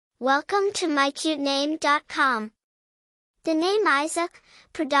Welcome to mycutename.com. The name Isaak,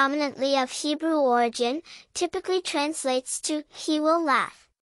 predominantly of Hebrew origin, typically translates to, "He will laugh."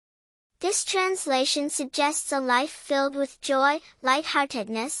 This translation suggests a life filled with joy,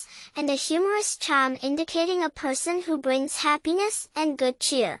 lightheartedness, and a humorous charm indicating a person who brings happiness and good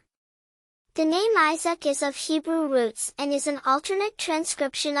cheer. The name Isaak is of Hebrew roots and is an alternate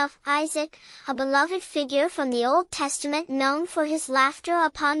transcription of Isaac, a beloved figure from the Old Testament known for his laughter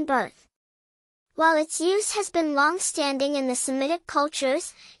upon birth. While its use has been long-standing in the Semitic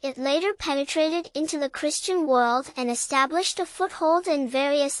cultures, it later penetrated into the Christian world and established a foothold in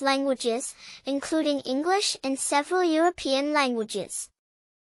various languages, including English and several European languages.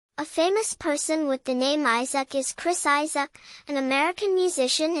 A famous person with the name Isaak is Chris Isaak, an American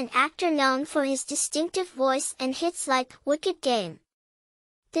musician and actor known for his distinctive voice and hits like "Wicked Game."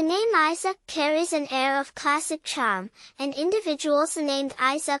 The name Isaak carries an air of classic charm, and individuals named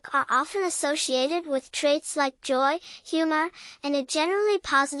Isaak are often associated with traits like joy, humor, and a generally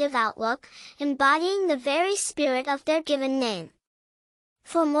positive outlook, embodying the very spirit of their given name.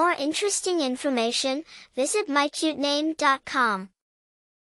 For more interesting information, visit mycutename.com.